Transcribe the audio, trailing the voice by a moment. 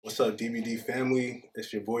What's up, DBD family?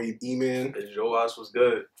 It's your boy E-Man. It's Joe Ash, what's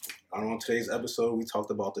good? On today's episode, we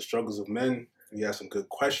talked about the struggles of men. We had some good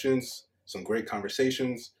questions, some great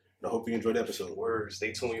conversations. I hope you enjoyed the episode. Word,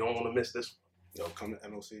 stay tuned. You don't want to miss this one. Yo, come to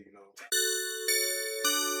NOC, you know.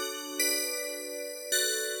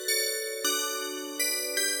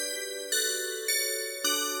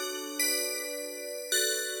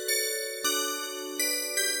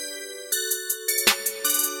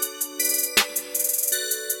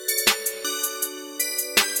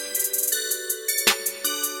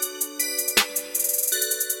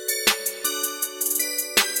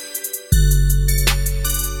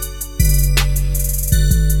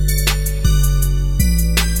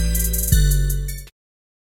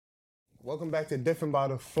 Welcome back to Different by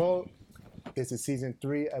Default. This is season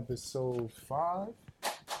 3, episode 5. I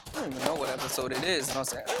don't even know what episode it is. And I'm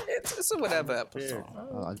saying it's a whatever episode.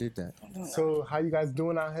 Oh, I did that. So how you guys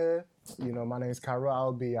doing out here? You know, my name is Kyra.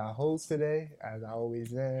 I'll be your host today, as I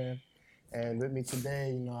always am. And with me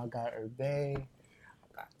today, you know, I got Urbane,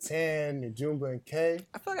 I got Tan, Najumba, and Kay.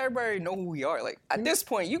 I feel like everybody know who we are. Like at this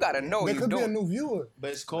point, you gotta know There you could be a don't. new viewer.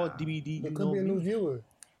 But it's called DBD. There could be a new viewer.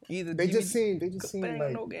 Either They DVD just seen bang or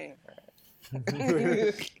like no game.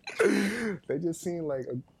 they just seen like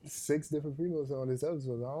 6 different females on this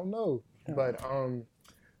episode. I don't know. But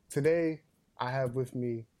today I have with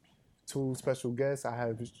me 2 special guests. I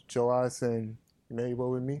have Joas and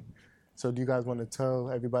Emmanuel with me. So do you guys want to tell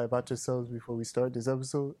everybody about yourselves before we start this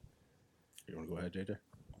episode? You want to go ahead, JJ?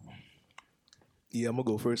 Yeah, I'm gonna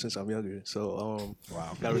go first since I'm younger. So,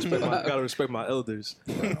 Wow. gotta respect my elders.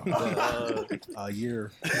 A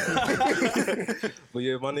year. But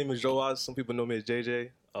yeah, my name is Joe Ash. Some people know me as JJ.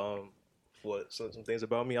 Some things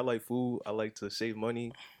about me. I like food. I like to save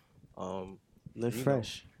money. Live You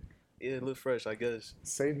fresh. Yeah, live fresh, I guess.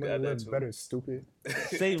 Save money, Yeah, that live too. better, stupid.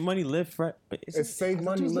 Save money, live fresh. It's save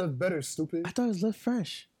money, live better, stupid. I thought it was live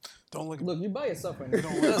fresh. Don't look. Look, you by yourself right now.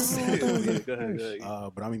 Yeah, go ahead.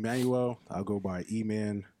 But I'm Emmanuel. I'll go by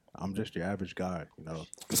E-Man. I'm just your average guy, you know.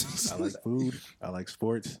 I like food. I like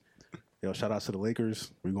sports. Yo, shout out to the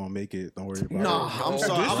Lakers. We're going to make it. Don't worry about it. I'm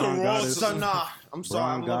sorry. This I'm the wrong wrong son. son. Nah, I'm sorry.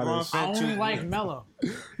 I'm a Brown LeBron goddess. I fan only too. like Melo. You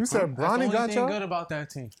said That's the Bronny only got thing y'all? good about that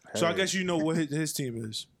team. So I guess you know what his team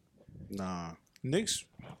is. Nah. Knicks.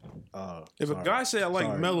 If Sorry. a guy say I like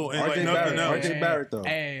Sorry. Melo and like RJ nothing Barrett. else, RJ Barrett, though.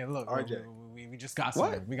 Hey, look, RJ. we just got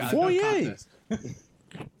some. We got a Fournier. good contest.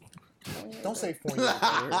 Don't say Fournier.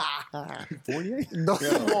 Fournier?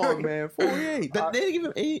 Come on, man. Fournier. They didn't give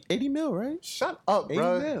him 80 mil, right? Shut up, 80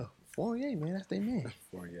 bro. mil. Fournier, man. That's their man.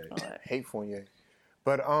 Fournier. I hate Fournier.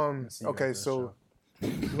 But okay, so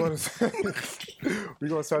we're gonna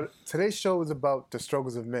start. Today's show is about the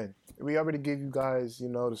struggles of men. We already gave you guys, you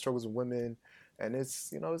know, the struggles of women, and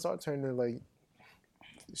it's our turn to like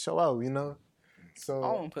show out, you know. So I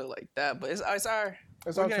won't put it like that, but it's our. it's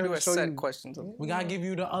We're our gonna turn do to a show set you. questions. We gotta give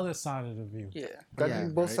you the other side of the view. Yeah, Got Yeah,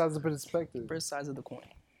 both right. sides of the perspective. both sides of the coin.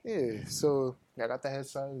 Yeah. So I got the head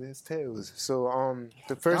side of his tails. So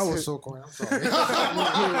the first. that was so corny. I'm sorry.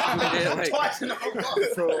 Yeah, like,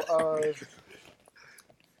 So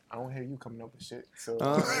I don't hear you coming up with shit. So.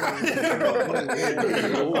 But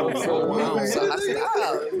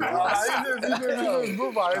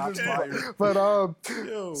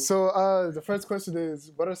so the first question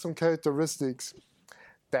is, what are some characteristics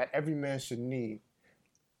that every man should need?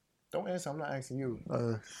 Don't answer. I'm not asking you.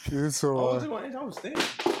 I was thinking.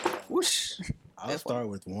 whoosh. I'll start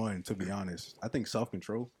with one, to be honest. I think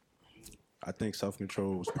self-control. I think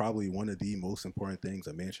self-control is probably one of the most important things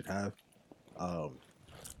a man should have.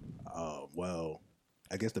 Well,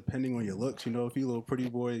 I guess depending on your looks, you know, if you're a little pretty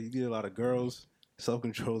boy, you get a lot of girls,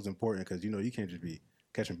 self-control is important because, you know, you can't just be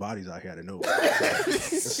catching bodies out here to know.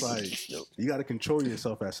 It's like, you got to control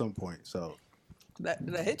yourself at some point. So,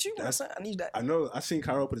 Did that hit you? I need that. I know, I seen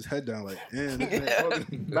Kyro put his head down like, man, this man Yeah.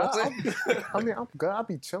 talking. I'm good. I'll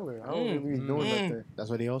be chilling. I don't really be doing nothing. That's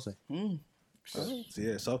what they all say. So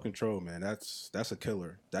yeah, self-control, man, that's a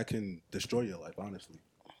killer. That can destroy your life, honestly,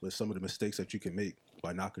 with some of the mistakes that you can make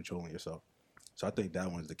by not controlling yourself. So I think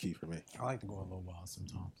that one's the key for me. I like to go a little wild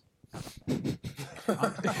sometimes.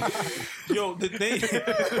 Yo, the thing.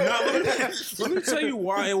 Let me tell you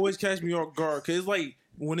why it always catch me off guard. Cause it's like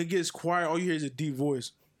when it gets quiet, all you hear is a deep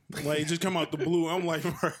voice. Like it just come out the blue. I'm like,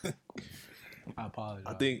 I apologize.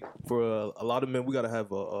 I think for a lot of men, we gotta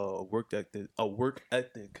have a work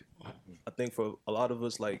ethic. I think for a lot of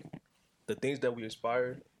us, like the things that we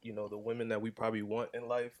aspire, you know, the women that we probably want in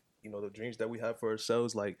life, you know, the dreams that we have for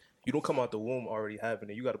ourselves, like you don't come out the womb already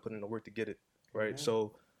having it. You got to put in the work to get it, right?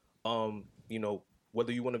 So, you know,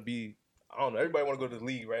 whether you want to be, I don't know, everybody want to go to the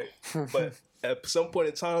league, right? But at some point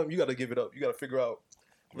in time, you got to give it up. You got to figure out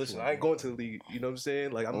listen, I ain't going to the league. You know what I'm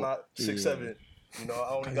saying? Like, I'm not 6'7". You know, I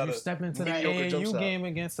only got You a step into that mediocre jump AAU shot. game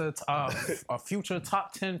against a future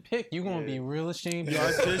top 10 pick, you're gonna be real ashamed. Yo,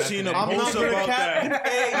 I just seen a I'm not post gonna about cap.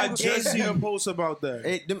 that. I just seen a post about that.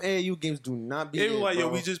 Them AAU games do not be. It was like, yo,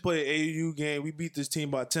 bro. we just played an AAU game. We beat this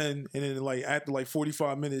team by 10, and then like after like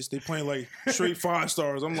 45 minutes, they playing like straight 5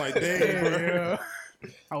 stars. I'm like, damn, bro. Yeah.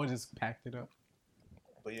 I would just packed it up.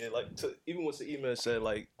 But yeah, like even what Saeed said,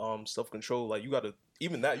 like self control, like you gotta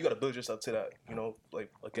build yourself to that. You know,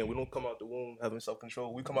 like again, we don't come out the womb having self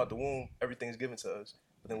control. We come out the womb, everything's given to us.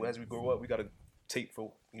 But then as we grow up, we gotta take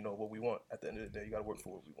for what we want. At the end of the day, you gotta work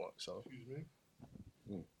for what we want. So.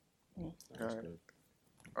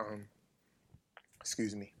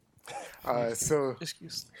 Excuse me. So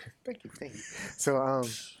Excuse. thank you. So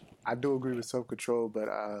I do agree with self control, but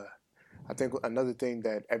I think another thing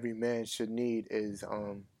that every man should need is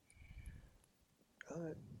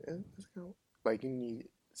like you need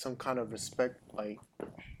some kind of respect, like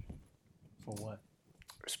For what?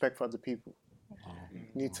 respect for other people. You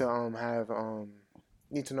need to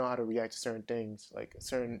need to know how to react to certain things, like a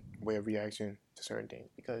certain way of reaction to certain things,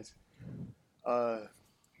 because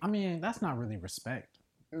I mean, that's not really respect.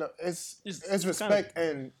 no, it's It's respect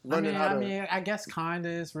and learning how to. I guess kinda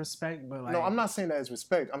is respect, but like No, I'm not saying that it's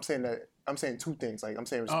respect. I'm saying two things. Like I'm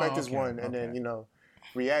saying respect is okay, one, and then okay.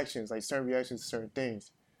 Reactions, like certain reactions to certain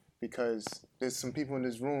things, because there's some people in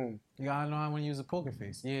this room. You gotta know how to use a poker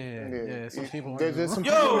face. Yeah. Some people. There's some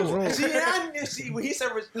people in this room. See, when he said,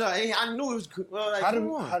 no, I knew it was good. Well, like, How come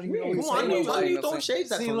do on. you know Come he's on, I saying knew that? you throwing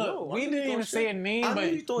shades at See, someone. look, No, we I knew didn't you even throwing say a name, I knew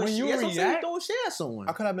but you throwing when you shades. That's what I'm saying, react, you throwing shade at someone.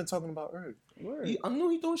 I could have been talking about earlier. I knew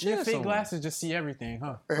he throwing shade your at fake someone. glasses just see everything,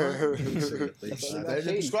 huh? They're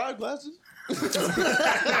the prescribed glasses.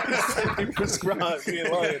 Prescribed, you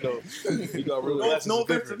ain't lying though. You got real glasses. No is offense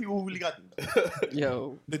to different. people who really got them.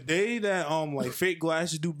 Yo, The day that like fake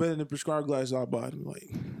glasses do better than prescribed glasses, I'll buy them. Like,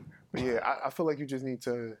 But yeah, I feel like you just need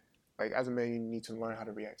to, like, as a man, you need to learn how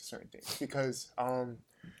to react to certain things, because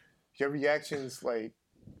your reactions, like,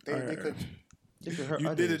 they could. They could hurt you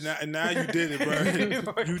did it others. now, and now you did it,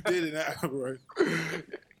 bro. You did it now, bro.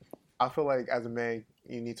 I feel like as a man,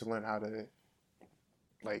 you need to learn how to,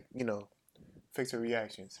 like, fix your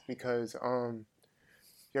reactions, because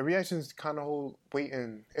your reactions kind of hold weight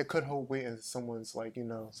in. It could hold weight in someone's, like,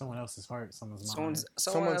 Someone else's heart, someone's mind. someone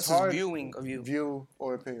Someone's else's heart- viewing of you. view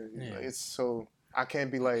or opinion. Yeah. It's so I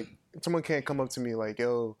can't be like, someone can't come up to me like,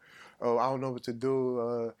 yo, oh, I don't know what to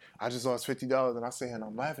do. I just lost $50, and I sit here and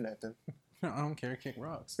I'm laughing at them. I don't care. Kick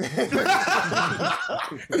rocks.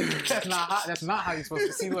 That's not how you're supposed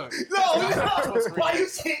to see. Look. Why you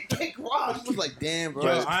saying kick rocks? I was like, damn, bro. Yo,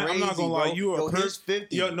 that's I'm not crazy, gonna lie, bro. you are Yo, he's perfect.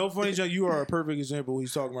 50. Yo, no funny joke. You are a perfect example of what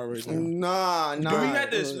he's talking about right now. Nah. We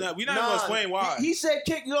had this. We not gonna explain why. He said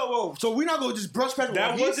kick. Whoa. So we're not gonna just brush past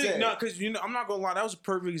That what he wasn't said. because I'm not gonna lie. That was a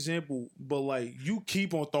perfect example, but like you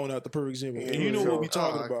keep on throwing out the perfect example, and you know what we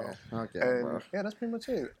talking about. Okay, And bro. yeah, that's pretty much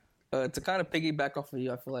it. To kind of piggyback off of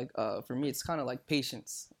you, I feel like for me, it's kind of like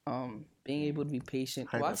patience. Being able to be patient.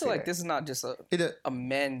 I Well, I can feel see like that. this is not just a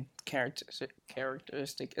man characteristic.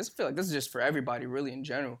 I feel like this is just for everybody, really, in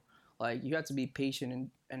general. Like, you have to be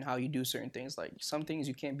patient in how you do certain things. Like, some things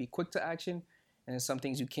you can't be quick to action, and then some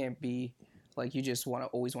things you can't be, like, you just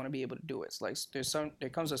always want to be able to do it. It's like there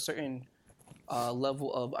comes a certain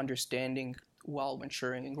level of understanding while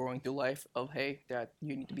maturing and growing through life of, hey, that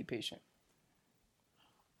you need to be patient.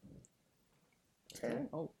 We're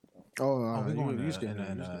going you in skipping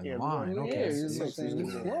it. Yeah, line. we're going- Okay. he's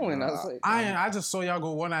flowing. I was like, I just saw y'all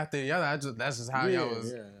go one after the other. That's just how y'all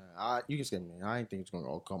was. You can skip me. I ain't think it's gonna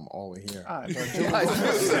all come all the way here. All right, bro.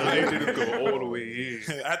 I ain't didn't go all the way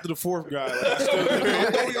in. After the fourth guy, like, I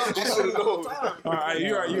still all right,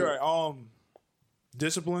 you're right.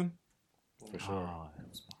 Discipline. For sure.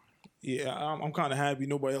 Yeah, I'm kind of happy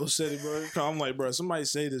nobody else said it, bro. 'Cause I'm like, bro, somebody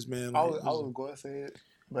say this, man. I Like, was going to say it,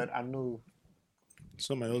 but I knew.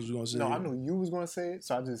 somebody else was gonna say No, it. I knew you was going to say it,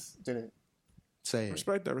 so I just didn't. Say it.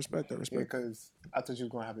 Respect that. Yeah, Respect. because I thought you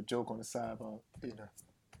was going to have a joke on the side about,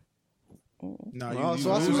 Nah, Well, you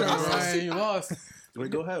so I lose, see- bro. I Man, you lost. Wait,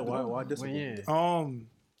 go ahead. Why But discipline? yeah.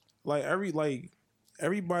 Like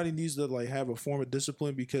everybody needs to like have a form of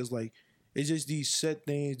discipline, because like it's just these set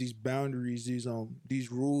things, these boundaries, these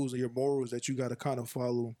rules and your morals that you got to kind of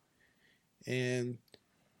follow. And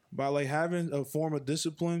by like having a form of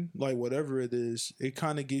discipline, like whatever it is, it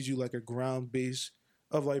kind of gives you like a ground base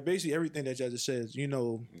of like basically everything that y'all just says,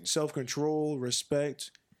 self-control,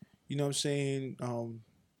 respect, you know what I'm saying?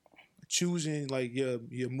 Choosing like your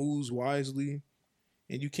moves wisely.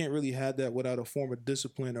 And you can't really have that without a form of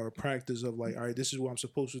discipline or a practice of like, all right, this is what I'm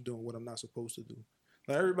supposed to do and what I'm not supposed to do.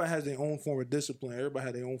 Like everybody has their own form of discipline. Everybody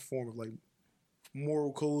has their own form of like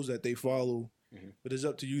moral codes that they follow. But it's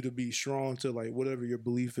up to you to be strong to like whatever your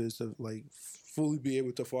belief is to like fully be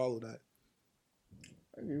able to follow that.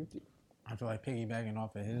 I agree with you. I feel like piggybacking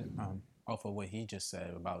off of what he just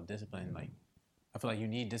said about discipline. Like, I feel like you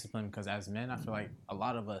need discipline because as men, I feel like a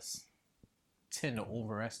lot of us tend to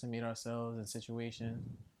overestimate ourselves in situations.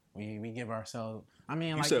 We give ourselves. I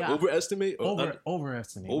mean, You said overestimate or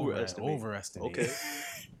overestimate. Overestimate. Okay.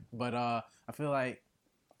 But I feel like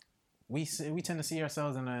we tend to see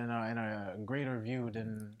ourselves in a greater view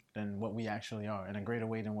than what we actually are, in a greater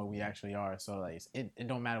way than what we actually are. So like it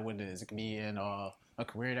don't matter what it is. It could be in a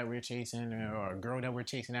career that we're chasing or a girl that we're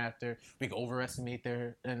chasing after. We can overestimate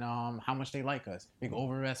how much they like us. We can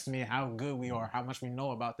overestimate how good we are, how much we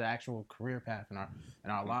know about the actual career path in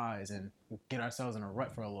our lives, and get ourselves in a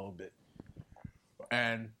rut for a little bit.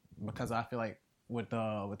 And because I feel like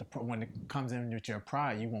when it comes in with your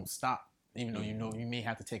pride, you won't stop. Even though you know you may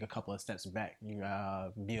have to take a couple of steps back, you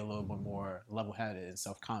be a little bit more level-headed and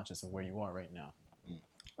self-conscious of where you are right now.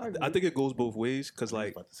 I think it goes both ways because,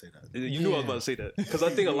 like, about to say that. you knew I was about to say that because I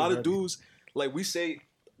think a lot of dudes, like, we say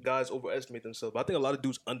guys overestimate themselves, but I think a lot of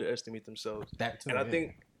dudes underestimate themselves. That too, and I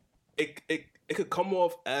think it could come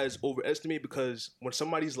off as overestimate because when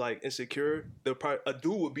somebody's like insecure, a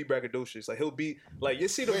dude would be braggadocious. Like he'll be like, you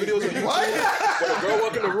see the videos on YouTube where a girl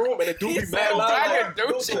walk in the room and a dude be mad loud.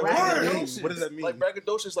 Braggadocious. What does that mean? Like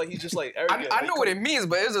braggadocious, like he's just like arrogant. I know what it means,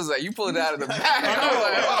 but it's just like you pull it out of the bag.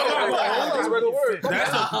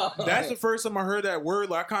 That's the first time I heard that word.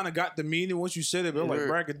 Like I kind of got the meaning once you said it, but I'm like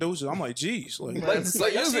braggadocious. I'm like, geez,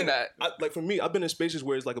 Like using that. Like for me, I've been in spaces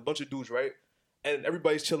where it's like a bunch of dudes, right? And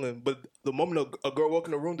everybody's chilling, but the moment a girl walk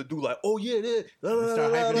in the room, the dude like, oh yeah,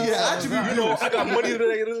 I got money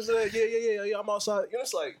today. Yeah, I'm outside. You know,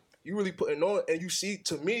 it's like you really putting on, and you see,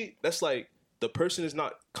 to me, that's like the person is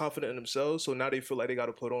not confident in themselves, so now they feel like they got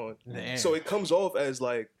to put on. So it comes off as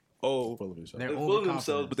like, oh, they're full of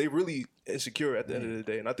themselves, but they really insecure at the end of the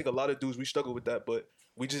day. And I think a lot of dudes we struggle with that, but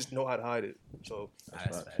we just know how to hide it. So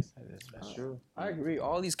that's true. I agree.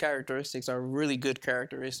 All these characteristics are really good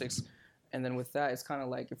characteristics. And then with that, it's kind of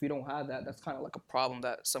like if you don't have that, that's kind of like a problem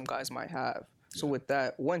that some guys might have. So with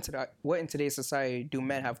that, what in today's society do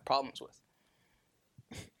men have problems with?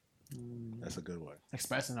 That's a good one.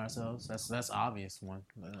 Expressing ourselves. That's obvious one.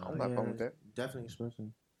 I'm not problem with that. Definitely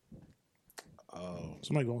expressing.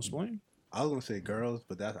 Somebody gonna explain? I was gonna say girls,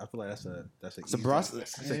 but I feel like that's a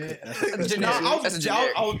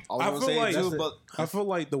I feel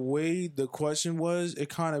like the way the question was, it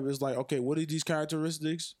kind of is like, okay, what are these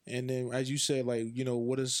characteristics? And then as you said, like, you know,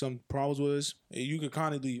 what are some problems with us? You could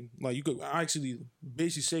kind of you could actually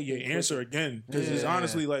basically say your answer again. Because it's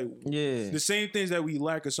honestly like the same things that we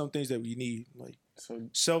lack are some things that we need. Like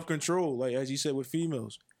self-control, like as you said with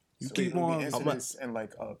females. You so keep on incidents in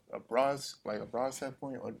like a broad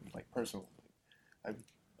standpoint or like personal,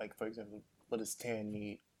 like for example, what does Tan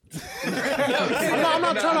need? I'm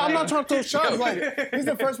not trying to throw shots. Like he's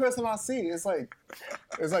the first person I see. It's like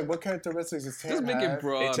what characteristics does Tan Just make have? it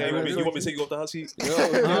broad. Hey, Tan, you want me to take you off the hot seat? You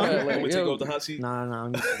want me to take you off the hot seat? Nah.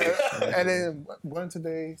 And then what in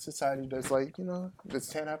today's society does does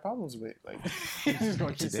Tan have problems with? Like He's just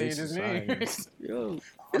gonna keep saying his name.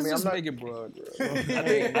 Just make it broad, bro. I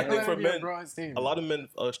think for men, broad statement. a lot of men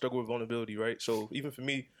struggle with vulnerability, right? So even for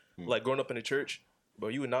me, like growing up in the church, bro,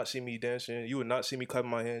 you would not see me dancing. You would not see me clapping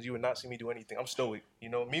my hands. You would not see me do anything. I'm stoic, you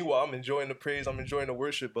know. Meanwhile, I'm enjoying the praise. I'm enjoying the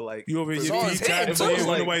worship. But like, you over here, songs feet tapping, hitting, so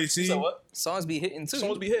too. nobody see. So what? Songs be hitting too.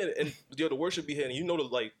 Songs be hitting, and the worship be hitting. You know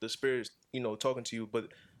the spirit's talking to you. But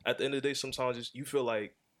at the end of the day, sometimes you feel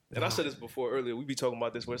like, and I said this before earlier. We be talking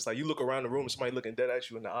about this where it's like you look around the room and somebody looking dead at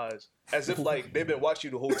you in the eyes, as if like they've been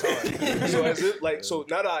watching you the whole time. So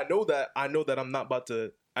now that I know that I'm not about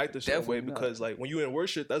to act a certain way because like when you're in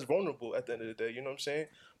worship, that's vulnerable at the end of the day. You know what I'm saying?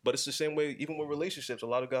 But it's the same way even with relationships. A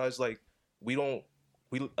lot of guys like we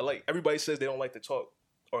like everybody says they don't like to talk,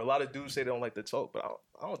 or a lot of dudes say they don't like to talk, but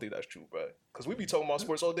I don't think that's true, bro. Because we be talking about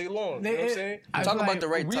sports all day long. You know what I'm saying? Talk about the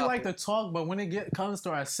right We topic. like to talk, but when it comes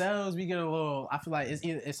to ourselves, we get a little. I feel like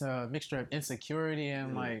it's a mixture of insecurity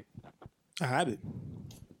and like a habit.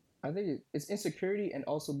 I think it's insecurity and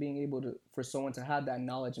also being able for someone to have that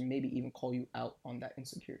knowledge and maybe even call you out on that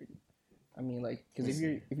insecurity. I mean, like, because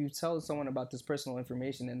if you tell someone about this personal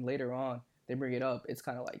information and later on they bring it up, it's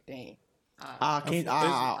kind of like, dang.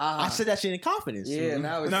 I said that shit in confidence. Yeah,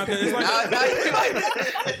 now it's Now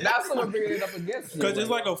someone bringing it up against you. Because it's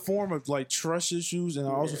like a form of like trust issues, and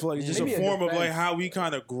I also feel like it's just Maybe a a form of like defense. how we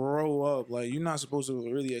kind of grow up. Like you're not supposed to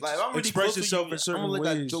really Like, if I'm really express close to yourself you, in certain I'm gonna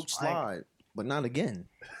let ways. that joke slide, but not again.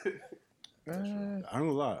 I'm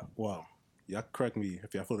gonna lie. Wow. y'all correct me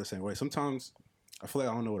if y'all feel the same way. Sometimes I feel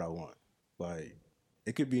like I don't know what I want. Like,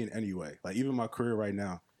 it could be in any way. Like, even my career right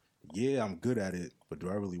now, yeah, I'm good at it, but do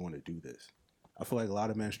I really want to do this? I feel like a lot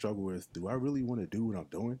of men struggle with, do I really want to do what I'm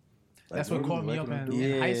doing? Like, That's do I what really caught me like up what I'm in, doing?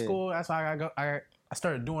 in high Yeah. school. That's why I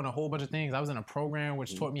started doing a whole bunch of things. I was in a program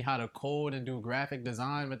which taught me how to code and do graphic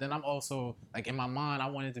design, but then I'm also, like, in my mind, I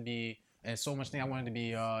wanted to be, and so much thing I wanted to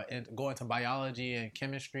be, go into biology and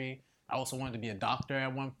chemistry. I also wanted to be a doctor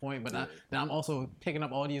at one point, but then I'm also picking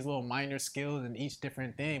up all these little minor skills in each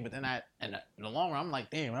different thing. But then in the long run, I'm like,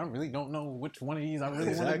 damn, I really don't know which one of these I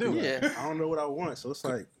really want to do. Yeah. I don't know what I want. So it's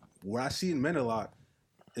like, what I see in men a lot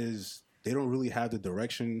is they don't really have the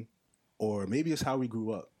direction, or maybe it's how we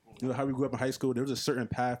grew up. You know, how we grew up in high school, there was a certain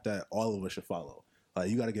path that all of us should follow. Like,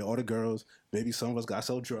 you got to get all the girls. Maybe some of us got to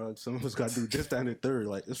sell drugs. Some of us got to do this, that, and the third.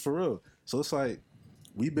 Like, it's for real. So it's like,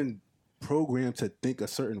 we've been programmed to think a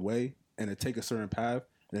certain way and to take a certain path,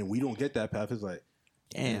 and then we don't get that path. It's like,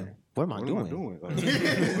 Damn, what am I what doing? am I doing?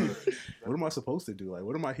 Like, what am I supposed to do? Like,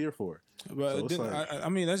 what am I here for? But So it's then, like- I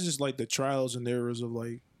mean, that's just like the trials and errors of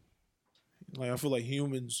like I feel like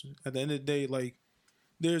humans. At the end of the day, like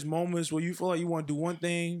there's moments where you feel like you want to do one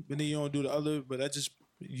thing, but then you don't do the other. But that's just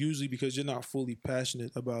usually because you're not fully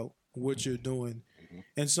passionate about what you're doing,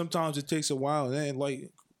 and sometimes it takes a while. And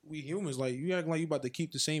like we humans, like you act like you about to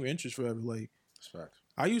keep the same interest forever. Like It's facts.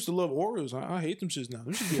 I used to love Oreos. I hate them shits now.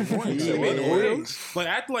 Them should be annoying. Yeah, Like, man, Oreos. Like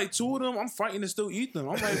after like 2 of them, I'm fighting to still eat them.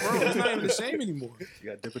 I'm like, bro, it's not even the same anymore. You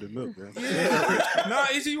got to dip it in milk, man. Nah,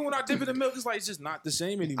 it's even when I dip it in milk, it's like it's just not the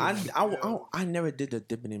same anymore. I never did the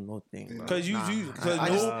dipping in milk thing, bro. Cause cause I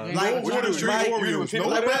no, just- no like, water like, straight like, Oreos. No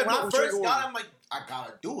like, bad when I milk, straight first got it, Oreos. I'm like, I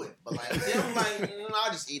gotta do it. But like, then I'm like,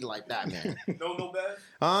 I'll just eat it like that, man. No bad.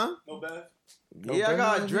 Huh? No bad. Yeah, I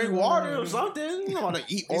gotta drink water or something. You know how to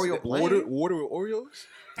eat Oreo plain. Water with Oreos.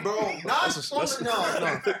 Bro,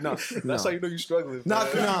 no. That's how you know you're struggling. No.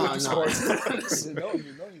 No.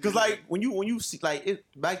 Because like when you see like it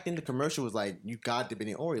back then, the commercial was like you got dip it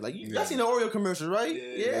in Oreo. Like y'all seen the Oreo commercial, right?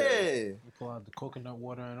 Yeah. You pull out the coconut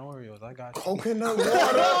water and Oreos. I got you. Coconut water.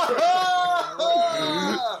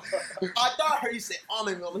 I thought I heard you say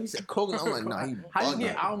almond milk. He said coconut. I'm like, nah. He How you bugging.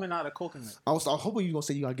 get almond out of coconut? I was hoping you gonna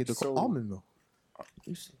say you gotta get the So- almond milk.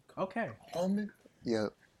 Okay. Almond? Yeah.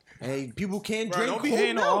 Hey, people can't Bro, drink don't be cold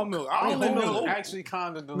hating on milk. almond milk. Almond Almond milk milk. is actually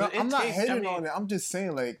kind of No, delicious. I'm not hating on it. I'm just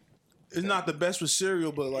saying, like, It's not the best for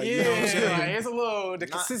cereal, but like Yeah, you know what I'm saying. like, it's a little the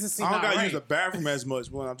consistency. I don't not gotta right. use the bathroom as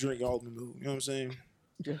much when I'm drinking almond milk. You know what I'm saying?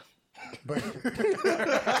 but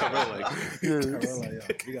Yo,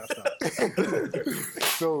 we got to stop.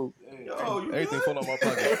 so Everything fall out my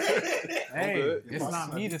pocket. Hey, good. it's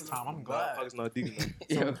not me this time. I'm My glad. pocket's not deep enough.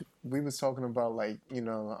 Yeah. we was talking about like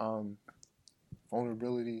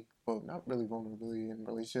vulnerability, well, not really vulnerability in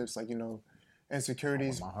relationships, like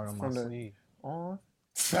insecurities My heart on from my the sleeve.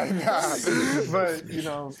 but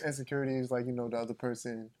insecurities like the other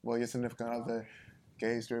person, well, your significant other,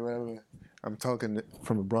 gay, straight, whatever. I'm talking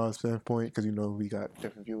from a broad standpoint because we got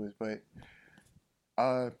different viewers, but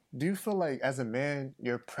do you feel like as a man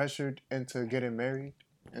you're pressured into getting married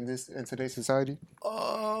in today's society?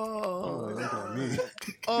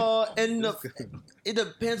 It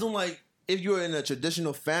depends on like if you're in a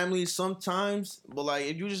traditional family sometimes, but like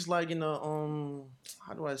if you're just like in a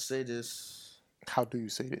how do I say this? How do you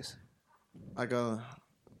say this? Like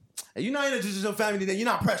if you're not in a traditional family, then you're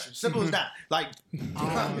not pressured. Simple as that. Like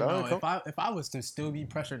No, if I was to still be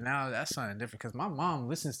pressured now, that's something different. Because my mom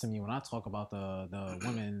listens to me when I talk about the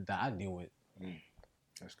women that I deal with.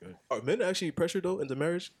 That's good. Are men actually pressured though into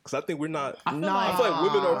marriage? Because I think we're not. I feel I feel like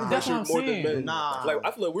women are That's what I'm pressured more than saying. men. Nah. Like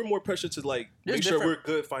I feel like we're more pressured to like There's make sure we're different-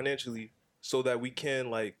 good financially, so that we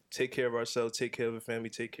can like take care of ourselves, take care of the family,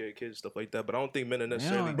 take care of kids, stuff like that. But I don't think men are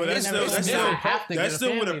necessarily. Yeah, But They that's never- still they never have to get a where the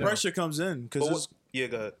family, though. pressure comes in But because yeah,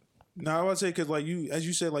 go ahead. no, I would say because like you, as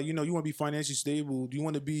you said, like you want to be financially stable. You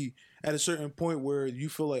want to be at a certain point where you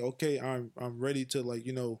feel like okay, I'm ready to like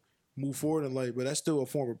move forward in life. But that's still a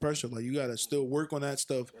form of pressure. Like you gotta still work on that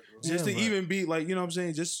stuff just to even be like what I'm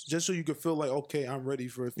saying, just so you could feel like okay, I'm ready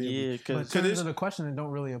for a family. yeah, But because in terms it's- of the question, it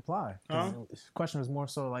don't really apply. 'Cause Huh? the question is more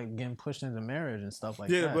so like getting pushed into marriage and stuff like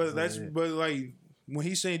Yeah, that. but So that's it- but like when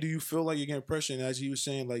he's saying, do you feel like you're getting pressure? And as he was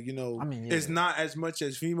saying, like I mean, yeah. it's not as much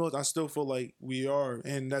as females. I still feel like we are,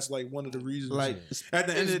 and that's like one of the reasons. like at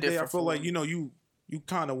the end It's of the day, I different feel for like women. you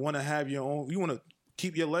kind of want to have your own. You want to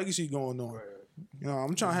keep your legacy going on.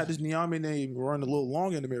 I'm trying to have this Niame name run a little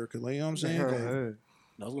longer in America. Like, you know what I'm saying? Like,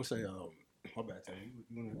 I was gonna say, my bad, Tay.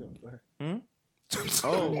 You wanna go?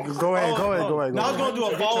 Go ahead. Go ahead. No, I was gonna do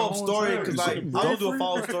a follow up own story turn. because like I was gonna do a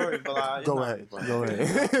follow up story, but Go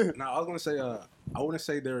ahead. Now I was gonna say, I wouldn't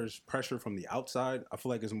say there's pressure from the outside. I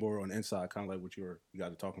feel like it's more on the inside, kind of like what you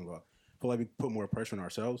guys are talking about. I feel like we put more pressure on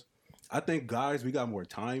ourselves. I think guys, we got more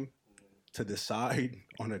time to decide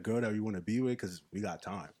on a girl that we want to be with because we got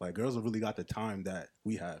time. Like girls have really got the time that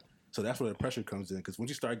we have. So that's where the pressure comes in. Because once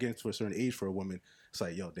you start getting to a certain age for a woman, it's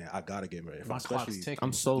like, yo, damn, I gotta get married. My clock's ticking.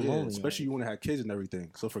 I'm so lonely. Especially you want to have kids and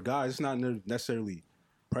everything. So for guys, it's not necessarily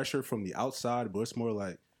pressure from the outside, but it's more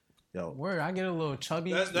like, yo, Word, I get a little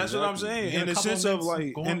chubby. That's what I'm saying. Get In a the couple sense of minutes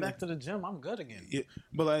like, going back to the gym, I'm good again. yeah,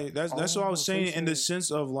 but like that's what I was saying. In the sense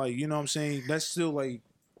of like, you know what I'm saying, that's still like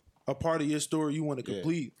a part of your story you want to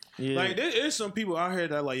complete. Yeah. Like there's some people out here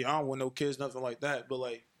that like I don't want no kids, nothing like that. But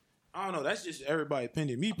like I don't know, that's just everybody's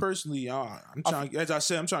opinion. Me personally, I'm trying. As I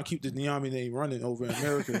said, I'm trying to keep the Niami name running over in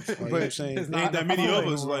America. Like, you know what I'm saying, It's there ain't not that many of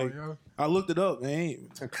us. following, Like yo. I looked it up. They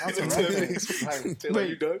ain't. To counteract like, Taylor,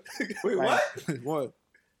 you done? Wait, like, What?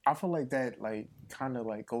 I feel like that like kind of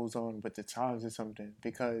like goes on with the times or something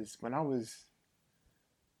because when I was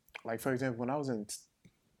like, for example, when I was in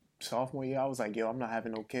sophomore year, I was like, yo, I'm not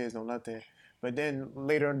having no kids, no nothing. But then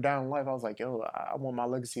later down in life, I was like, yo, I want my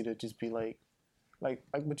legacy to just be like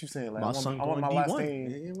what you saying, like My I son want my going last D1. name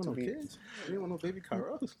you ain't want to no be. kids? You ain't want no baby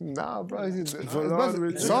Kairos? Nah, bro.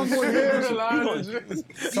 Lord, Sophomore year,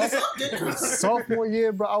 sophomore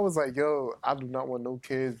year, bro. I was like, yo, I do not want no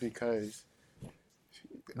kids because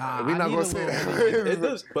Nah, we I not need gonna a say little that. It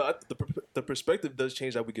does, but the perspective does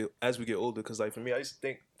change as we get older. Because like for me, I used to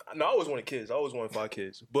think, no, I always wanted kids. I always wanted 5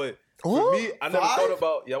 kids. But for me, I never thought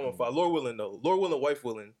about, I want 5. Lord willing, though. Lord willing, wife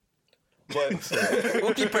willing. But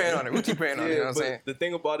We'll keep praying on it. We'll keep praying on it. You know what I'm but saying? the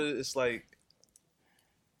thing about it is like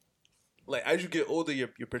as you get older, your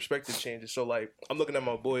perspective changes. So like I'm looking at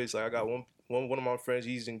my boys. Like I got one of my friends,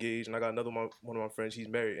 he's engaged, and I got one of my friends, he's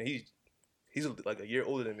married, and he's like a year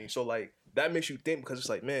older than me. So like that makes you think because it's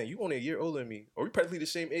like, man, you only a year older than me, or we practically the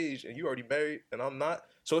same age, and you already married, and I'm not.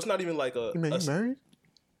 So it's not even like a. You married?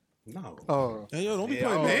 No. Oh. Hey, yo, don't be Yeah,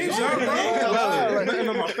 putting oh, names yeah. out, bro. Nothing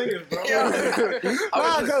on my fingers, bro.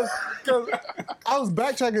 Nah, because I was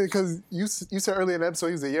backtracking because you said earlier in the episode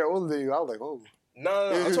he was a year older than you. I was like, oh.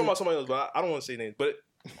 No, I'm talking about somebody else, but I don't want to say names. But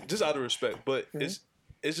just out of respect, but it's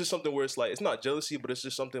just something where it's like it's not jealousy, but it's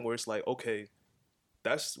just something where it's like, okay,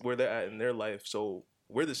 that's where they're at in their life, so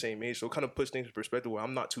we're the same age, so it kind of puts things in perspective where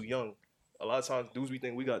I'm not too young. A lot of times, dudes we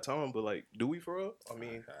think we got time, but like, do we for real? I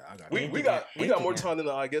mean, we got more time than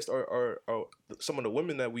I guess our some of the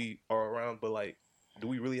women that we are around, but like, do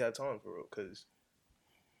we really have time for real? Because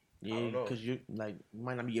Yeah, know. because you like you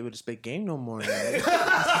might not be able to spit game no more.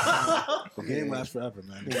 The game lasts forever,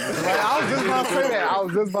 man. Like, I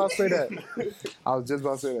was just about to say that. I was just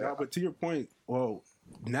about to say that. Nah, but to your point, well,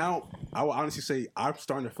 now I will honestly say I'm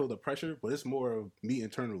starting to feel the pressure, but it's more of me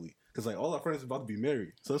internally because like all our friends are about to be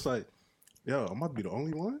married, so it's like, yo, I'm about to be the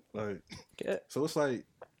only one. Like, Yeah. so it's like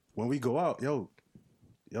when we go out, yo,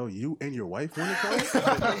 you and your wife want to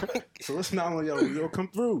come? So it's not like, yo, come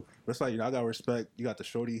through. But it's like, I got respect. You got the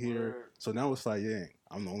shorty here. So now it's like, yeah,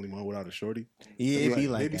 I'm the only one without a shorty. Yeah, it be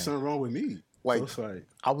like maybe that. something wrong with me. Like, so it's like,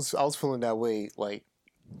 I was feeling that way like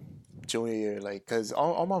junior year, like because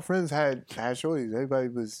all my friends had shorties. Everybody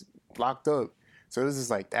was locked up, so it was just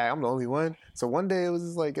like, dang, I'm the only one. So one day it was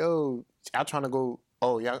just like, yo, y'all trying to go.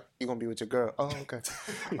 Oh, y'all, you gonna be with your girl? Oh, okay.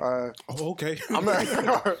 Oh, okay. I'm not.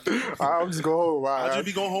 I'm just going home. I'll just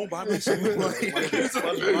be going home by myself.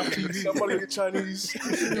 somebody get Chinese.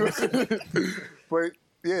 But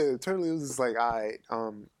yeah, totally, it was just like, all right,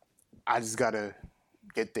 I just gotta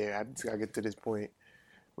get there. I just gotta get to this point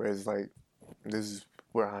where it's like, this is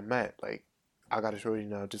where I'm at. Like, I gotta show you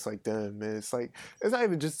now, just like them. And it's like, it's not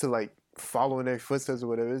even just to like follow in their footsteps or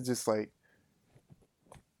whatever. It's just like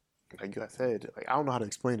you guys said, like I don't know how to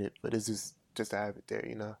explain it, but it's just to have it there,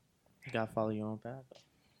 you know. You gotta follow your own path.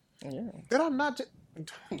 Yeah. Then I'm not.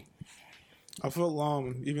 I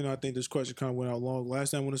feel even though I think this question kind of went out long.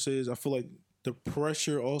 Last thing I want to say is I feel like the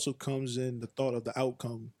pressure also comes in the thought of the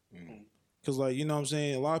outcome. Because like, you know what I'm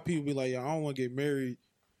saying, a lot of people be like, I don't want to get married.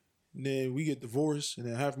 And then we get divorced and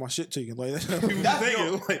then half my shit taken. Like that's how people be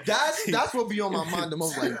thinking. Like, That's what be on my mind the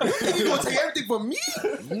most. Like, you think you gonna take everything from me?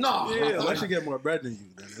 No. yeah, I should get more bread than you.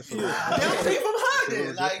 Then that's what They don't take from her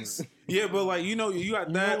then. Like, yeah, but like, you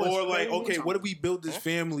got that, what's or like, crazy? okay, what if we build this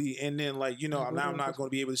family and then like, now I'm not going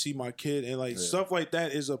to be able to see my kid, and like stuff like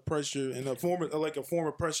that is a pressure and a form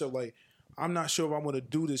of pressure. Like, I'm not sure if I'm going to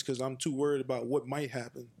do this because I'm too worried about what might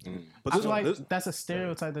happen. But I this, feel like this, that's a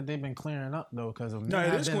stereotype that they've been clearing up though, because No,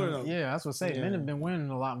 it is clearing up. Yeah, that's what I'm saying. Yeah. Men have been winning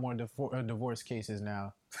a lot more divorce cases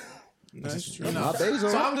now. That's true. You know? My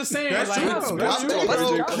Bezos. So I'm just saying, That's like, true. you That's true.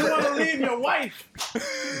 want to leave your wife.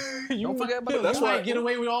 Don't forget about You That's might why- get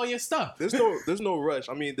away with all your stuff. There's no rush.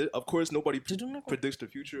 I mean, of course, nobody predicts the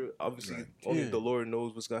future. Obviously, only the Lord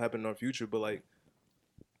knows what's gonna happen in our future. But like,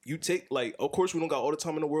 you take like, of course, we don't got all the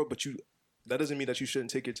time in the world, but that doesn't mean that you shouldn't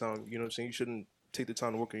take your time. You know what I'm saying? You shouldn't take the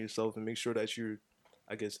time to work on yourself and make sure that you're.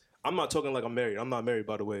 I guess I'm not talking like I'm married. I'm not married,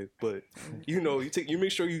 by the way. But you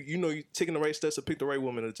make sure you're taking the right steps to pick the right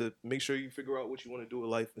woman, and to make sure you figure out what you want to do with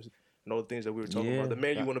life and all the things that we were talking about. The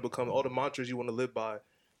man you want to become, all the mantras you want to live by.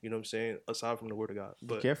 You know what I'm saying? Aside from the word of God.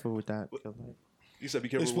 But Be careful with that. you said be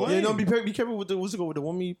careful. Explain. With Yeah, what? no, be careful with the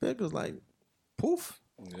woman you pick. Cause like, poof.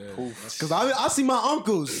 Yeah. Cause I see my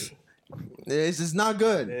uncles. It's just not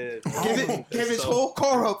good. Yeah. Give his whole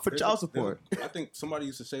car up for child support. I think somebody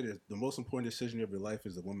used to say that the most important decision of your life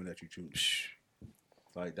is the woman that you choose.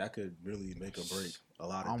 Like that could really make or break a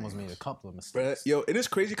lot of I almost things. made a couple of Bruh, mistakes. yo, it is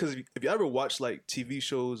crazy because if you ever watch like TV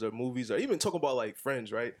shows or movies or even talk about like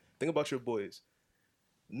Friends, right? Think about your boys.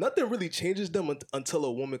 Nothing really changes them until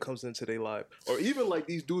a woman comes into their life, or even like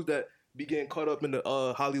these dudes that be getting caught up in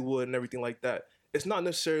the Hollywood and everything like that. It's not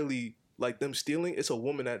necessarily like them stealing. It's a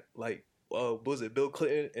woman that like what was it Bill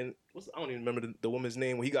Clinton and I don't even remember the woman's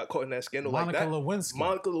name when he got caught in that scandal Monica like that. Lewinsky.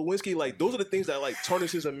 Monica Lewinsky, like those are the things that like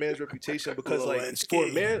tarnishes a man's reputation because like for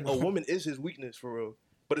a man, a woman is his weakness for real,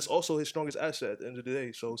 but it's also his strongest asset at the end of the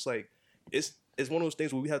day. So it's like it's one of those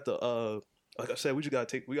things where we have to like I said, we gotta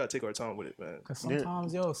take our time with it, man. Cause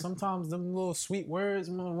sometimes them little sweet words,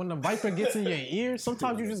 when the viper gets in your ear,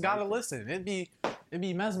 sometimes you just gotta listen. It'd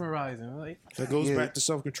be mesmerizing. Like That goes Yeah. back to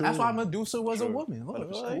self-control. that's why Medusa was a woman. Look,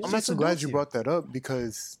 like, I'm she actually glad seduced you brought that up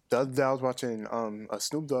because the other day I was watching a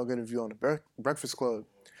Snoop Dogg interview on the Breakfast Club,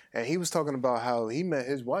 and he was talking about how he met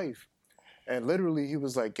his wife, and literally he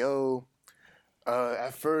was like, "Yo,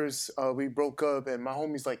 at first we broke up, and my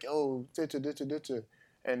homie's like, yo, ditcha,"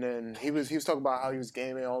 and then he was talking about how he was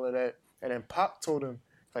gaming all of that, and then Pop told him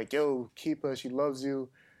like, "Yo, keep her, she loves you."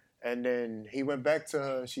 And then he went back to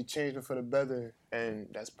her. She changed him for the better, and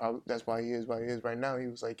that's why he is right now. He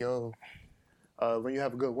was like, "Yo, when you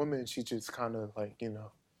have a good woman, she just kind of like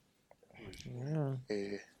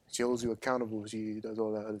she holds you accountable. She does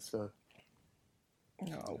all that other stuff."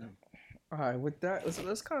 No. All right, with that,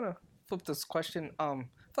 let's kind of flip this question. I feel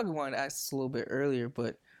like we wanted to ask this a little bit earlier,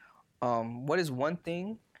 but what is one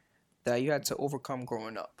thing that you had to overcome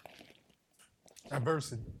growing up?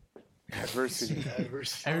 adversity. Adversity.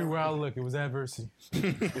 Everywhere I look, it was adversity.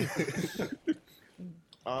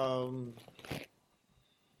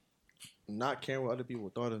 Not caring what other people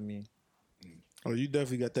thought of me. Oh, you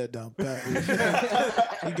definitely got that down pat.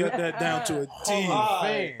 You got that down to a T.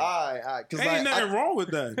 Alright. Cause Ain't like, nothing wrong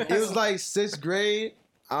with that. it was like 6th grade.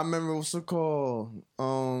 I remember what's it called?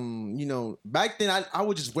 Back then I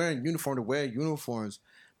was just wearing uniform to wear uniforms.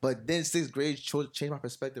 But then 6th grade changed my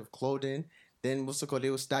perspective of clothing. Then what's it called? They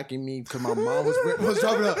were stacking me because my mom was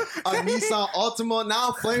driving a Nissan Altima. Now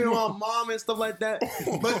I'm flaming my mom and stuff like that.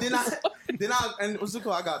 But then I and what's it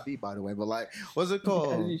called? I got beat by the way. But like, what's it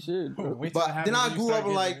called? You should. But then I grew up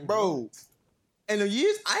and like, bro, in the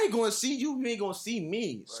years I ain't gonna see you. You ain't gonna see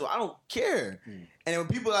me. So I don't care. And then when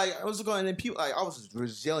people like, what's it called? And then people like, I was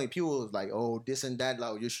just yelling. People was like, oh, this and that,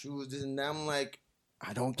 like your shoes, this and that. I'm like,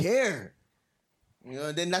 I don't care.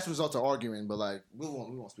 Then that's the result of arguing. But like, we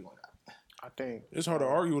won't speak on that. I think It's hard to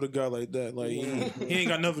argue with a guy like that. Like he ain't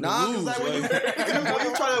got nothing Nah, to 'cause lose. like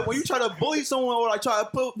Like, when you try to bully someone or like try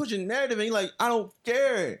to put your narrative and you like, I don't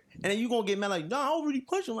care, and then you gonna get mad like, no, I don't really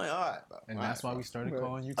punch him. Like, all right, bro. And that's why we started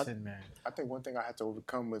calling you Tin Man. I think one thing I had to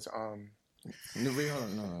overcome was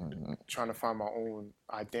No. trying to find my own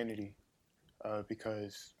identity.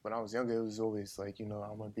 Because when I was younger, it was always like, I'm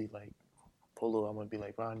gonna be like Polo, I'm gonna be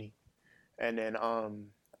like Ronnie, and then I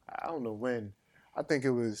don't know when. I think it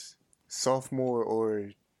was sophomore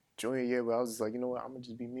or junior year, but I was just like, you know what, I'm gonna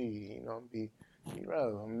just be me. I'm gonna be real.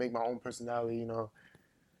 I'm gonna make my own personality.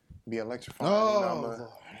 Be electrifying. I'm gonna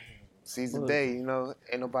seize the day.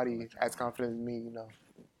 Ain't nobody as confident as me.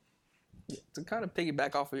 To kind of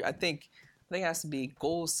piggyback off of you, I think it has to be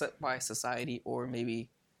goals set by society or maybe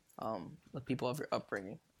the people of your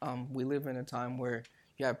upbringing. We live in a time where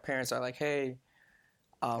you have parents that are like, hey,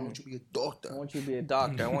 I want you to be a doctor. I want you to be a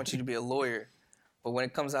doctor. I want you to be a lawyer. But when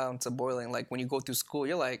it comes down to boiling, like when you go through school,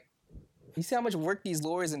 you're like, you see how much work these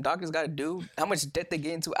lawyers and doctors got to do? How much debt they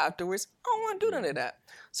get into afterwards? I don't want to do none of that.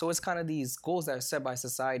 So it's kind of these goals that are set by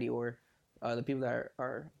society or the people that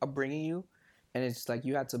are upbringing you. And it's like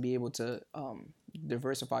you have to be able to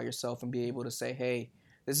diversify yourself and be able to say, hey,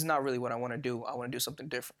 this is not really what I want to do. I want to do something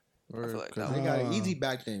different. feel like Because that they was- got it easy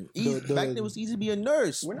back then. Easy, the- back then it was easy to be a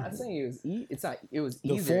nurse. We're not saying it was it's not it was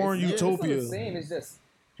The easier. foreign It's not utopia. the same. It's just,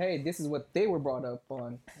 hey, this is what they were brought up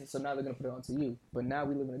on, so now they're gonna put it onto you. But now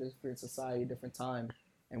we live in a different society, different time,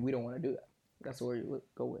 and we don't want to do that. That's where you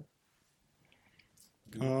go with.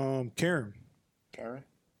 Karen. Karen.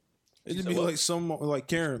 It just be like some like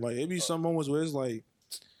Karen, like it be some moments where it's like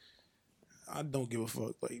I don't give a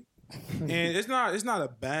fuck, like, and it's not a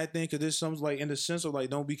bad thing because there's some like in the sense of like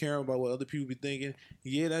don't be caring about what other people be thinking.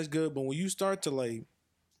 Yeah, that's good, but when you start to like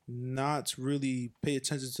not really pay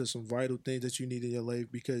attention to some vital things that you need in your life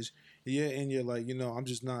because and you're like I'm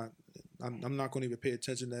not going to even pay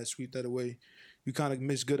attention to that, sweep that away. You kind of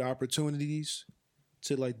miss good opportunities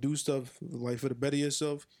to like do stuff like for the better of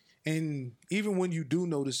yourself. And even when you do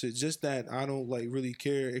notice it, just that I don't like really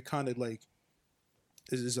care, it kind of like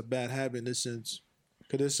is a bad habit in this sense.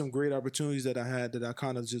 Because there's some great opportunities that I had that I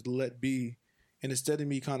kind of just let be. And instead of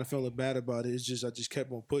me kind of feeling bad about it, I just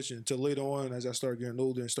kept on pushing until later on as I started getting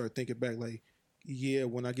older and start thinking back like, yeah,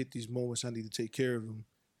 when I get these moments, I need to take care of them.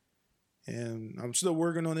 And I'm still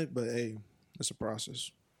working on it, but hey, it's a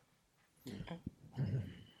process.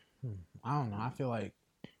 I don't know. I feel like,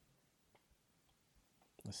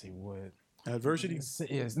 let's see what. Adversity?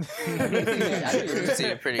 Yes. I think you're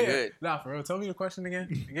seeing pretty good. Nah, for real. Tell me the question again.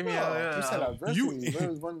 Give me You said a. adversity. What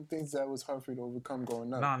was one of the things that was hard for you to overcome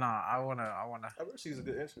growing up? Nah. I wanna. Adversity is a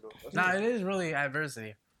good answer though. That's Nah, good. it is really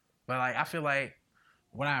adversity, but like I feel like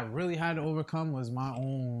what I really had to overcome was my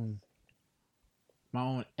own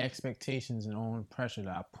expectations and own pressure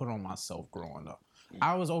that I put on myself growing up.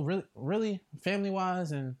 I was really family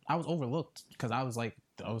wise, and I was overlooked because I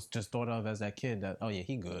was just thought of as that kid that, oh yeah,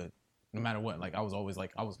 he good no matter what. Like I was always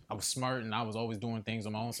like I was smart and I was always doing things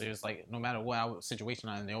on my own. So it's like no matter what situation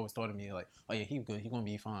I was in, they always thought of me like, oh yeah, he good, he gonna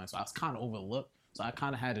be fine. So I was kind of overlooked. So I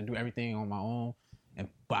kind of had to do everything on my own,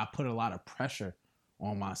 but I put a lot of pressure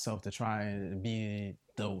on myself to try and be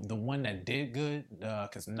the one that did good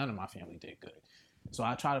because none of my family did good. So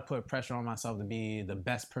I try to put pressure on myself to be the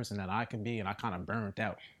best person that I can be, and I kind of burned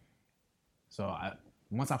out. So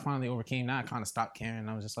once I finally overcame that, I kind of stopped caring.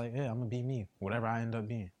 I was just like, yeah, I'm gonna be me, whatever I end up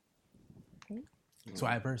being. So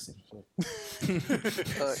adversity.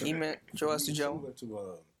 Eman, Joas to Joe.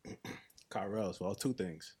 Similar to Kyrell, well, two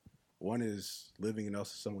things. One is living in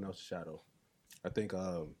someone else's shadow. I think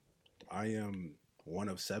I am one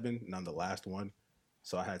of 7, and I'm the last one.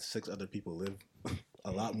 So I had 6 other people live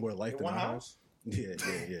a lot more life than I have. Yeah.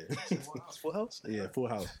 Full house? Yeah, full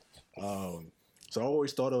house. So I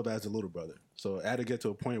always thought of as a little brother. So I had to get to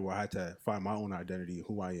a point where I had to find my own identity,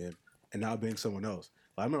 who I am, and not being someone else.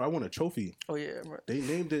 I remember I won a trophy. Oh yeah, right. They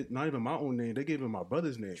named it not even my own name. They gave it my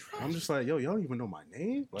brother's name. I'm just like, yo, y'all don't even know my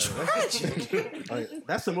name? That's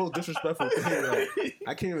the most disrespectful thing. Like,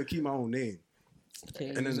 I can't even keep my own name.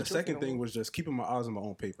 And then the second thing was just keeping my eyes on my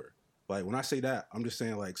own paper. Like when I say that, I'm just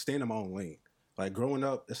saying like staying in my own lane. Like growing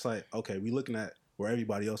up, it's like, okay, we looking at where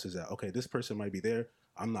everybody else is at. Okay, this person might be there.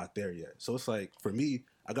 I'm not there yet. So it's like, for me,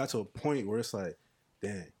 I got to a point where it's like,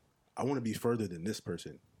 damn, I want to be further than this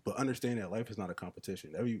person. But understand that life is not a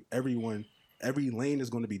competition. Every lane is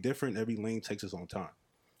going to be different. Every lane takes its own time.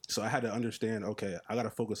 So I had to understand, okay, I got to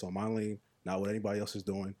focus on my lane, not what anybody else is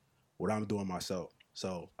doing, what I'm doing myself.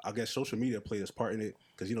 So I guess social media played its part in it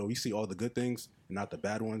because, we see all the good things and not the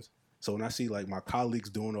bad ones. So when I see like my colleagues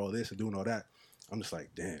doing all this and doing all that, I'm just like,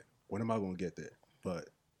 damn, when am I going to get there? But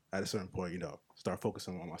at a certain point, start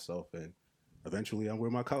focusing on myself, and eventually I'm where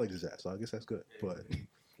my colleagues is at. So I guess that's good. But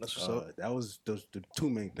That's what's up. that was the 2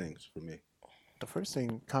 main things for me. The first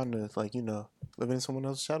thing kind of like, living in someone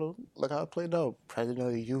else's shadow, like how I played out. President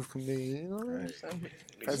of the youth committee,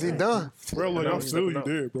 As he done. Bro, like, I feel stepping you up.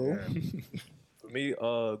 there, bro. For me,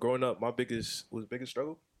 growing up, my biggest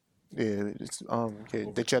struggle. Yeah, it's, that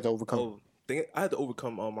you had to overcome. I had to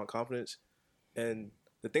overcome my confidence, and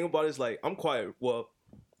the thing about it is like I'm quiet. Well,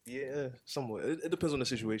 yeah, somewhat. It depends on the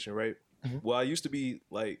situation, right? Mm-hmm. Well, I used to be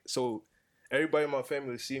like so. Everybody in my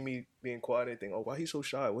family see me being quiet and think, oh, why he so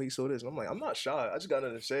shy? Why he so this? And I'm like, I'm not shy. I just got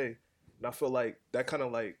nothing to say. And I feel like that kind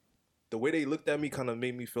of like the way they looked at me kind of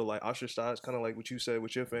made me feel like ostracized, kind of like what you said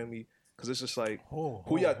with your family. Because it's just like,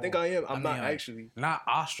 who y'all think I am? I'm not actually. Not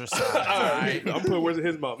ostracized. All right, right? I'm putting words in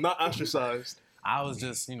his mouth. Not ostracized. I was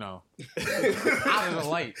just, out of the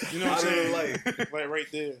light. You know what I'm Out of the saying? light. Like right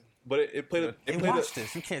there. But it played a. Hey, It played watch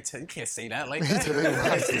this. You can't say that like that.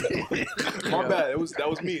 My bad. That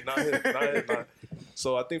was me, not him. Not.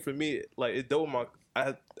 So I think for me, like it dealt with my.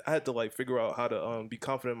 I had to like figure out how to be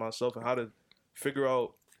confident in myself and how to figure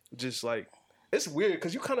out just like it's weird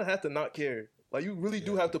because you kind of have to not care. Like you really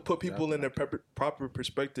do have to put people in their proper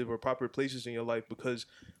perspective or proper places in your life because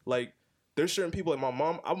like there's certain people like my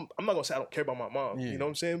mom. I'm not gonna say I don't care about my mom. Yeah. You know what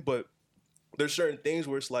I'm saying? But there's certain things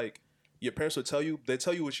where it's like your parents will tell you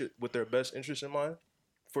with their best interest in mind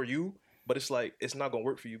for you, but it's like it's not gonna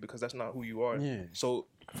work for you because that's not who you are. Yeah. So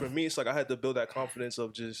for me, it's like I had to build that confidence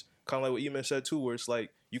of just kind of like what Eman said too, where it's like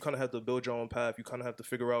you kind of have to build your own path. You kind of have to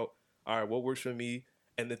figure out, all right, what works for me,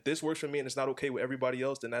 and if this works for me and it's not okay with everybody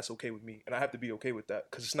else, then that's okay with me, and I have to be okay with that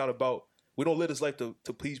because it's not about we don't live this life to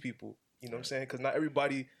please people. You know what I'm saying? Because not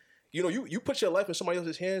everybody, you know, you put your life in somebody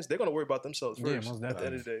else's hands, they're gonna worry about themselves Yeah, first most at the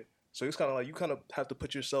end of the day. So it's kind of like you kind of have to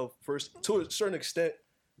put yourself first to a certain extent.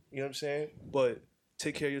 You know what I'm saying? But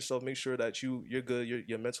take care of yourself. Make sure that you're good.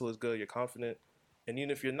 Your mental is good. You're confident. And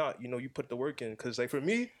even if you're not, you know, you put the work in. Because like for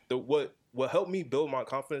me, what helped me build my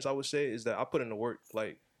confidence, I would say, is that I put in the work.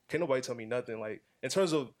 Like can't nobody tell me nothing. Like in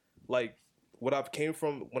terms of like what I've came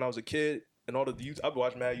from when I was a kid and all the YouTube, I've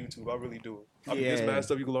watched mad YouTube. I really do. I mean, there's mad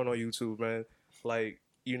stuff you can learn on YouTube, man. Like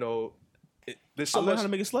you know, there's so I much. learned how to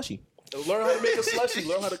make a slushy. Learn how to make a slushy.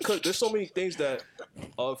 Learn how to cook. There's so many things that,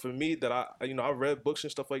 for me, that I read books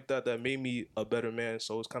and stuff like that made me a better man.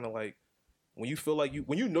 So it's kind of like when you feel like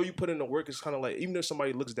when you know you put in the work, it's kind of like even if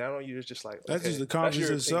somebody looks down on you, it's just like That's okay, just the confidence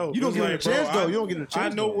your itself. opinion. You don't It's get a like, chance bro, though. You don't get a I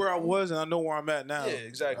chance. know though. where I was and I know where I'm at now. Yeah,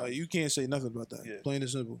 exactly. You can't say nothing about that. Yeah. Plain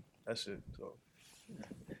and simple. That's it. So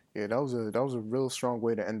Yeah, that was a real strong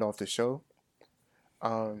way to end off the show.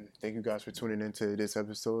 Thank you guys for tuning into this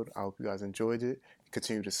episode. I hope you guys enjoyed it.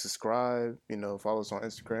 Continue to subscribe, follow us on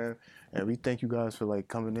Instagram. And we thank you guys for like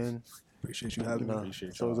coming in. Appreciate you having me.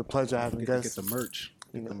 Appreciate so it was a pleasure having Get guests. the merch.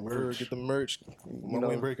 get the merch. You know,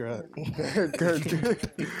 Windbreaker hat. good.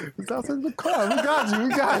 That's in the car. We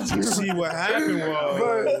got you. See what happened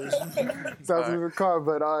was. Sounds in the car.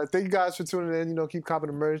 But thank you guys for tuning in. Keep copping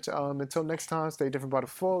the merch. Until next time, stay different by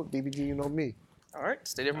default. DBG, you know me. All right,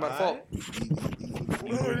 stay different by default.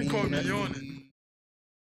 You already called me yawning.